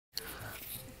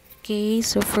Okay,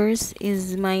 so first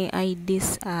is my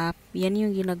IDs app. Yan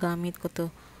yung ginagamit ko to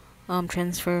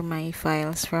transfer my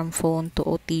files from phone to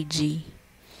OTG.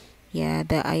 Yeah,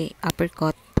 the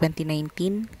Apricot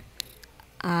 2019.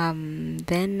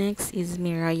 Then next is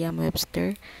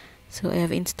Merriam-Webster. So I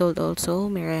have installed also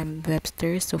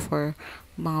Merriam-Webster. So for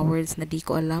mga words na di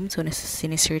ko alam, so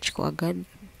sinesearch ko agad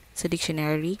sa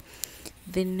dictionary.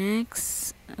 The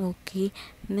next, okay,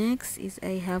 next is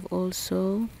I have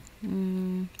also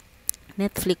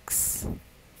Netflix.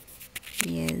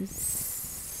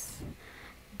 Yes.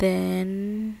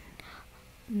 Then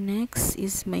next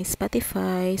is my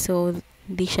Spotify. So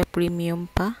di siya premium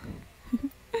pa.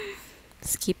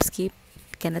 skip,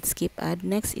 cannot skip ad.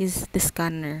 Next is the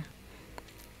scanner.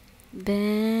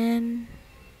 Then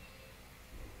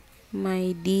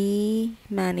my D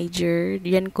manager,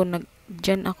 diyan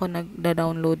ako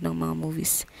nagda-download ng mga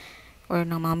movies or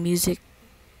ng mga music.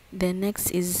 Then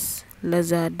next is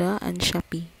Lazada and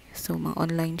Shopee. So mga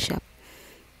online shop.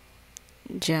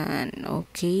 Diyan,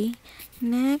 okay.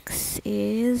 Next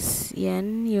is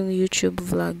yan yung YouTube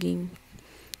vlogging.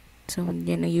 So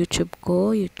yan ang YouTube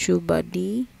ko, YouTube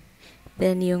Buddy.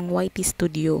 Then yung YT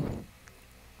Studio.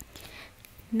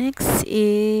 Next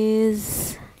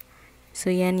is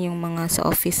so yan yung mga sa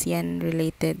office yan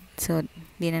related. So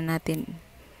di na natin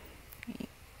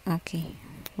okay.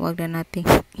 Wag na natin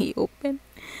i-open.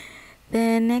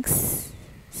 Then next,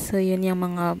 so yun yung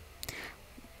mga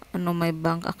may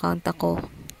bank account ako.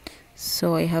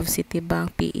 So I have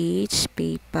Citibank, PH,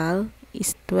 PayPal,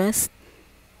 East West,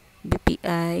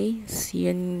 BPI, so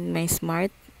yun my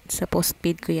smart, sa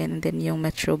postpaid ko yan, and then yung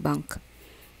Metro Bank.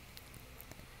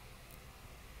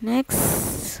 Next,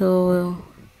 so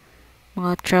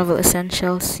mga travel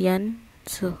essentials yan.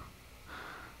 So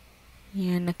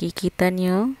yan, nakikita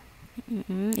nyo.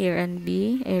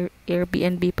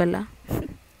 Airbnb pala.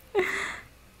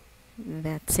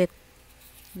 That's it.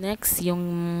 Next, yung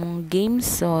games.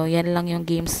 So, yan lang yung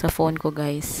games sa phone ko,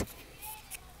 guys.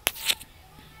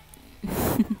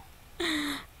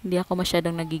 Hindi ako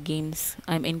masyadong nagi-games.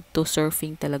 I'm into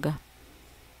surfing talaga.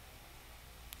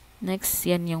 Next,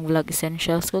 yan yung vlog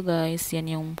essentials ko, guys. Yan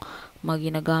yung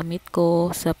mga ginagamit ko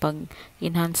sa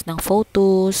pag-enhance ng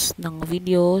photos, ng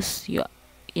videos.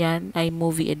 Yan ay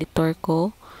movie editor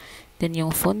ko. Then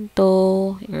yung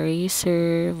fonto,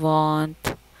 eraser, font.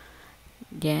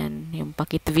 Yan, yung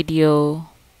pakit video.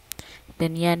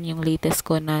 Then yan yung latest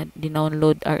ko na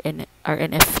dinownload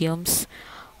RNF films.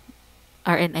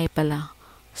 RNI pala.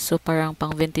 So parang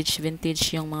pang vintage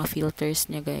yung mga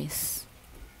filters niya, guys.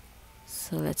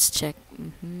 So let's check.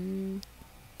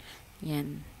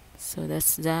 Yan. So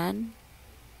that's done.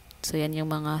 So yan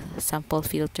yung mga sample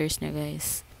filters niya,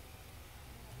 guys.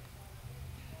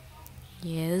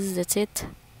 Yes, that's it.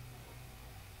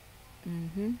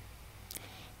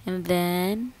 And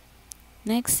then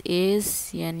next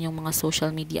is yan yung mga social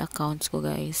media accounts ko,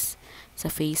 guys. Sa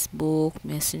Facebook,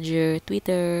 Messenger,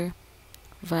 Twitter,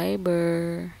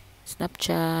 Viber,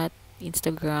 Snapchat,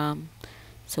 Instagram,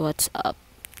 so WhatsApp.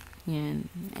 Yan.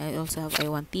 I also have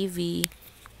iWant TV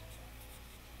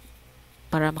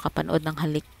para makapanood ng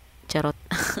halik. Charot.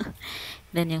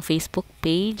 Then yung Facebook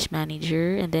page,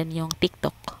 manager, and then yung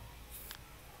TikTok.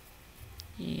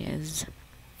 Yes.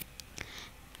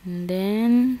 And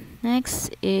then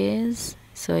next is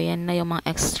so yan na yung mga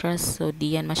extras. So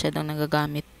di yan masyadong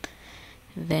nagagamit.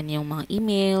 Then yung mga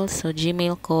email. So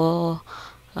Gmail ko,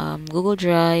 Google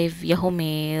Drive, Yahoo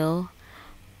Mail,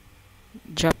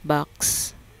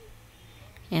 Dropbox,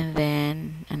 and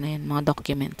then ano yan, mga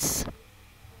documents,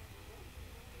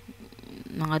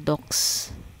 mga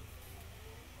docs.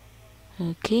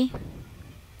 Okay.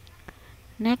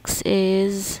 Next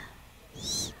is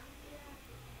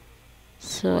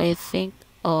so I think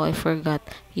I forgot.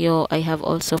 I have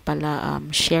also pala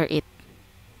share it.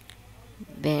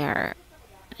 There.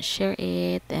 Share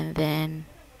it, and then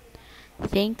I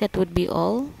think that would be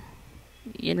all.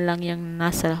 Yun lang yung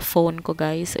nasa phone ko,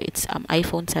 guys. So it's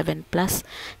iPhone 7 Plus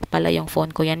pala yung phone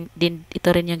ko. Yan din,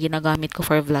 ito rin yung ginagamit ko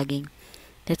for vlogging.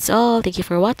 That's all. Thank you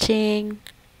for watching.